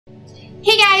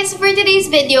Hey guys! For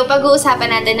today's video, pag-uusapan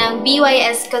natin ng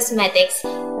BYS Cosmetics.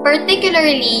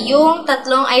 Particularly, yung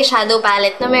tatlong eyeshadow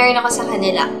palette na meron ako sa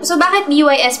kanila. So, bakit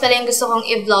BYS pala yung gusto kong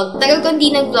i-vlog? Tagal ko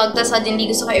hindi nag-vlog, tapos suddenly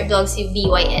gusto ko i-vlog si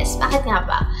BYS. Bakit nga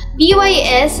ba?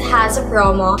 BYS has a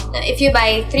promo. If you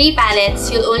buy 3 palettes,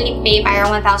 you'll only pay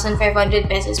parang 1,500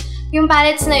 pesos. Yung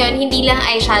palettes na yun, hindi lang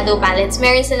eyeshadow palettes.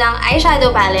 Meron silang eyeshadow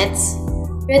palettes.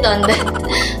 Redundant.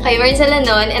 Okay, meron sila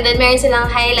nun. And then, meron silang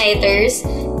highlighters.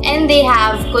 And they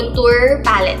have contour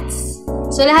palettes.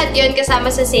 So, lahat yun kasama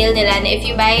sa sale nila na if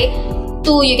you buy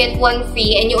 2, you get 1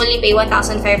 free and you only pay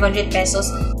 1,500 pesos.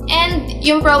 And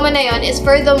yung promo na yun is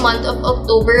for the month of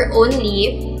October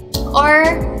only.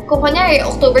 Or, kung kunyari,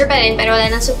 October pa rin pero wala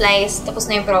ng supplies, tapos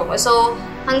na yung promo. So,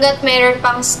 hanggat meron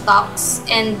pang stocks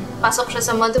and pasok siya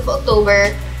sa month of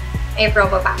October, may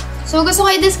promo pa. So, gusto ko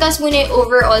i-discuss muna yung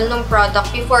overall ng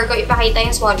product before ko ipakita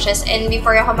yung swatches and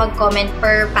before ako mag-comment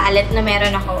per palette na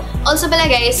meron ako. Also pala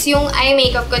guys, yung eye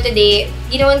makeup ko today,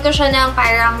 ginawan ko siya ng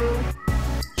parang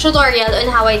tutorial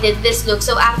on how I did this look.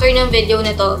 So, after ng video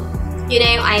na to, yun na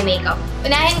yung eye makeup.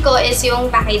 Unahin ko is yung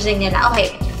packaging nila.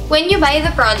 Okay, when you buy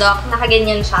the product,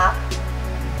 nakaganyan siya.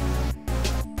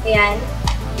 Ayan.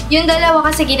 Yung dalawa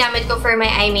kasi ginamit ko for my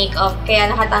eye makeup,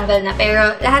 kaya nakatanggal na.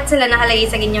 Pero lahat sila nakalagay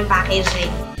sa ganyang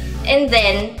packaging. And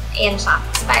then, ayan siya.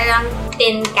 Parang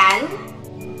tin can.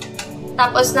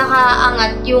 Tapos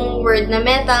nakaangat yung word na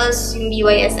metals, yung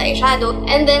BYS eyeshadow.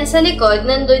 And then sa likod,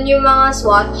 nandun yung mga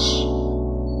swatch.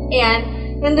 Ayan.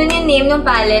 Nandun yung name ng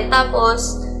palette.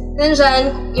 Tapos,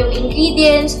 nandyan yung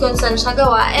ingredients, kung saan siya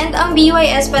gawa. And ang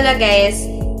BYS pala guys,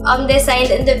 designed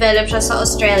and developed siya sa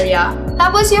Australia.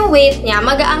 Tapos yung weight niya,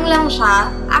 magaang lang siya.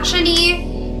 Actually,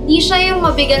 hindi siya yung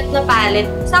mabigat na palette.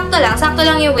 Sakto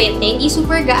lang yung weight niya. Hindi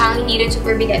super gaang, hindi rin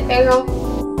super bigat. Pero,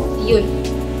 yun.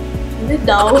 Ano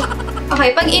daw?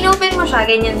 Okay, pag inopen mo siya,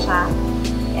 ganyan siya.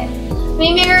 Yan.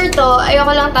 May mirror to.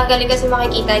 Ayoko lang tanggalin kasi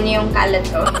makikita niyo yung kalat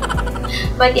ko.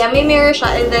 But yeah, may mirror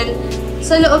siya. And then,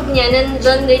 sa loob niya,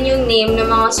 nandyan din yung name ng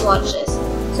mga swatches.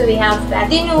 So, we have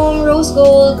platinum, rose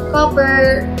gold,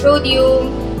 copper,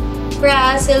 rhodium,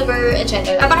 brass, silver,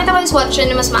 etc. Papakita ko yung swatch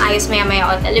na mas maayos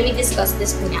maya-maya. Let me discuss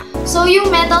this muna. So, yung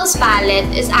metals palette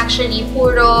is actually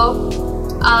puro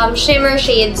shimmer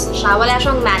shades siya. Wala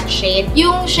siyang matte shade.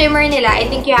 Yung shimmer nila, I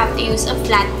think you have to use a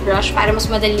flat brush para mas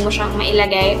madali mo siyang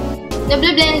mailagay.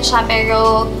 Nable-blend siya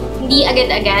pero hindi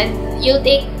agad-agad. You'll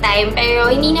take time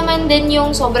pero hindi naman din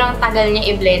yung sobrang tagal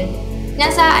niya i-blend.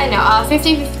 Nasa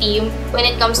 50-50 when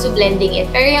it comes to blending it.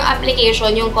 Pero yung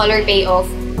application, yung color payoff,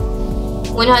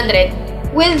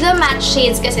 100. With the matte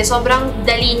shades kasi, sobrang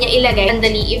dali niya ilagay, ang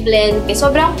dali i-blend,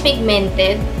 sobrang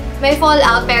pigmented. May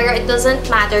fallout pero it doesn't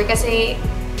matter kasi,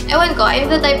 ewan ko,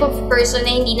 I'm the type of person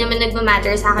na hindi naman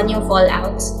nagmamatter sa akin yung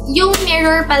fallouts. Yung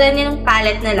mirror pala nilang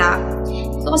palette nila,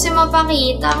 so kasi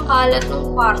mapakita ang kalat ng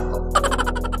kwarto.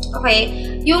 Okay,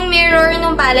 yung mirror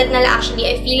ng palette nila actually,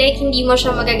 I feel like hindi mo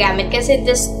siya magagamit kasi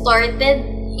distorted,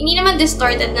 hindi naman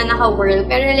distorted na naka-whirl,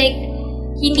 pero like,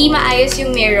 hindi maayos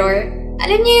yung mirror.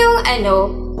 Alam niyo yung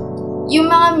yung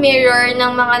mga mirror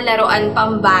ng mga laruan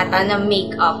pambata na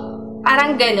makeup.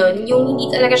 Parang ganun. Yung hindi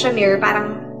talaga siya mirror.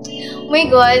 Parang, oh my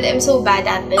god, I'm so bad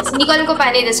at this. Hindi ko alam kung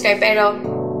paano i-describe, pero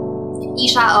hindi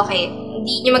siya okay.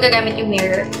 Hindi niyo magagamit yung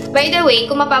mirror. By the way,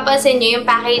 kung mapapansin niyo yung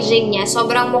packaging niya,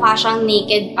 sobrang mukha siyang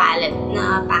naked palette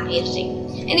na packaging.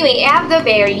 Anyway, I have the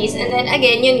berries. And then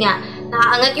again, yun nga,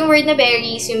 nakaangat yung word na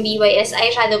berries, yung BYS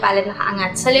eyeshadow palette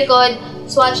nakaangat. Sa likod,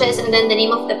 swatches, and then the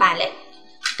name of the palette.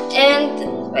 And,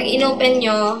 pag inopen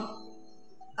nyo,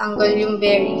 tanggal yung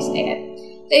berries. Ayan.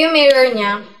 Ito yung mirror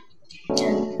niya.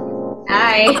 Ayan.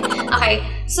 Ay. Okay.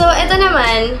 So, ito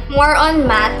naman, more on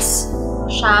mattes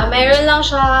siya. Meron lang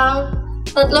siyang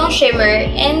tatlong shimmer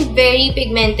and very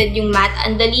pigmented yung matte.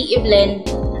 Ang dali i-blend.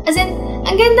 As in,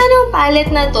 ang ganda ng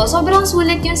palette na to. Sobrang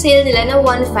sulit yung sale nila na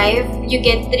 1.5. You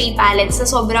get 3 palettes na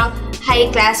sobrang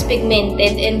high-class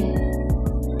pigmented and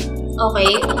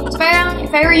okay. So, parang, if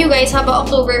I were you guys, habang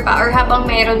October pa or habang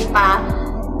meron pa,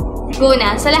 go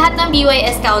na. Sa lahat ng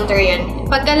BYS counter yun.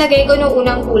 Pagkalagay ko ng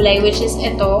unang kulay, which is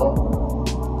ito.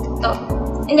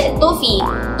 Hindi, toffee.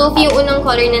 Toffee yung unang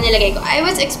color na nilagay ko. I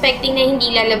was expecting na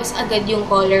hindi lalabas agad yung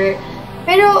color.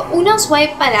 Pero, unang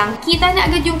swipe pa lang, kita na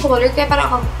agad yung color. Kaya parang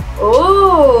ako,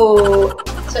 oh!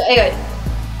 So, ayun.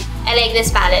 I like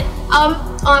this palette.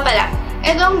 Nga pala.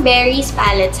 Itong berries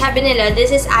palette, sabi nila, this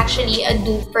is actually a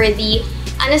dupe for the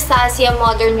Anastasia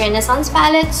Modern Renaissance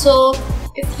palette. So,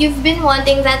 if you've been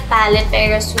wanting that palette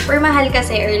pero super mahal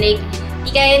kasi or like,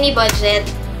 di kaya ni budget,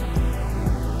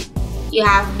 you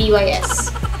have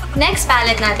BYS. Next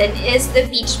palette natin is the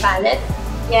peach palette.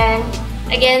 Yan.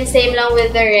 Again, same lang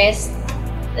with the rest.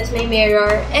 Tapos may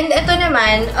mirror. And ito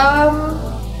naman,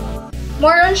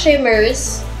 more on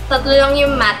shimmers. 3 lang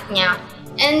yung matte niya.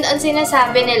 And ang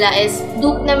sinasabi nila is,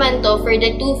 dupe naman to for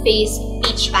the Too Faced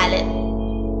Peach Palette.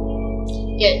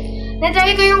 Yun.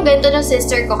 Na-try ko yung ganito ng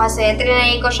sister ko kasi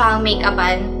trinay ko siyang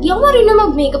make-upan. Di ako marunong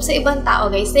mag-makeup sa ibang tao,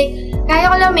 guys. Like, kaya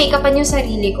ko lang make-upan yung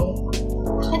sarili ko.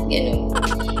 Bakit ganun?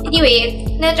 Anyway,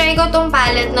 na-try ko tong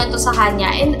palette na to sa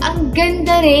kanya. And ang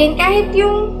ganda rin. Kahit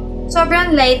yung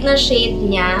sobrang light na shade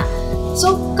niya.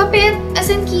 So, kapit. As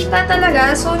in, kita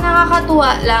talaga. So,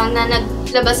 nakakatuwa lang na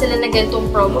naglabas sila na ganitong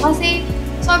promo. Kasi,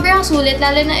 sobrang sulit.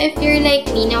 Lalo na if you're like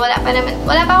me na wala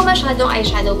pa ako masyadong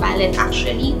eyeshadow palette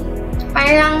actually.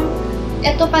 Parang,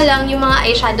 eto pa lang yung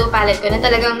mga eyeshadow palette ko na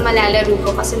talagang malalaro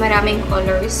ko kasi maraming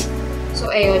colors.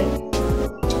 So, ayun.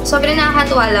 Sobrang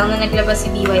nakakatuwa lang na naglabas si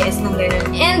BYS ng ganun.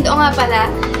 And, o nga pala,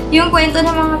 yung kwento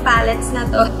ng mga palettes na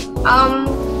to.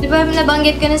 Di ba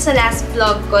nabanggit ko na sa last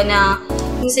vlog ko na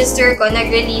yung sister ko,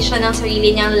 nag-release siya ng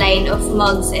sarili niyang line of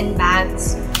mugs and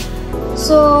bags.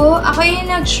 So, ako yung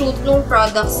nag-shoot nung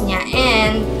products niya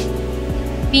and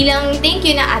bilang thank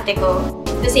you na ate ko,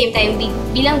 at the same time,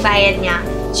 bilang bayad niya,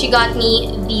 she got me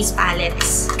these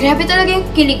palettes. Grabe talaga yung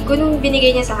kilig ko nung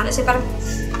binigay niya sa akin. Kasi parang,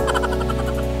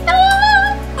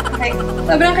 like,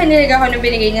 sobrang kinilig ako nung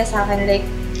binigay niya sa akin. Like,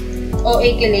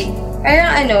 OA kilig.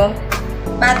 Parang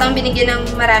batang binigyan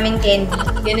ng maraming candy.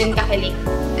 Ganun kakilig.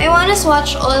 I wanna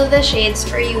swatch all the shades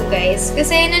for you guys.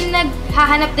 Kasi nung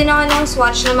naghahanap din ako ng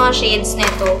swatch ng mga shades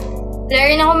nito, wala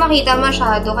rin ako makita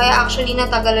masyado. Kaya actually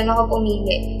natagalan ako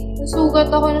pumili.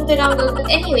 Nasugat ako nung tinanggal. But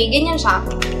anyway, ganyan siya.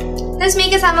 Tapos may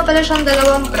kasama pala siyang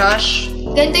 2 brush.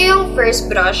 Ganito yung first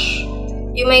brush.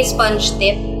 Yung may sponge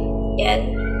tip. Yan.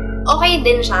 Okay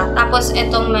din siya. Tapos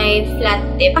itong may flat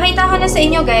tip. Pakita ko na sa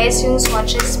inyo guys yung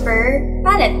swatches per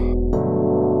palette.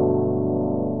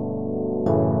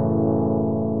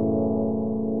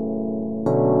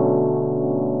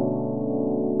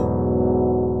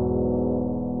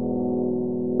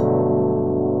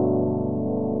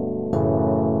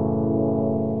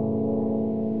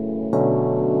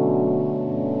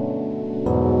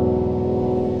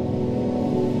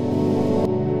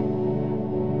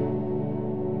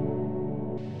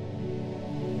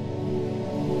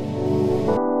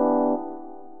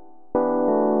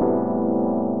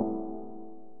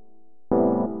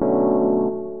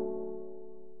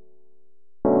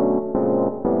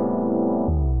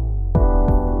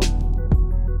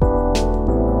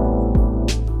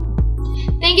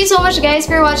 Thank you so much guys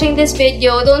for watching this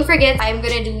video. Don't forget, I'm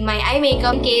gonna do my eye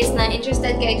makeup in case na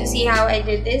interested kayo to see how I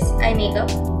did this eye makeup.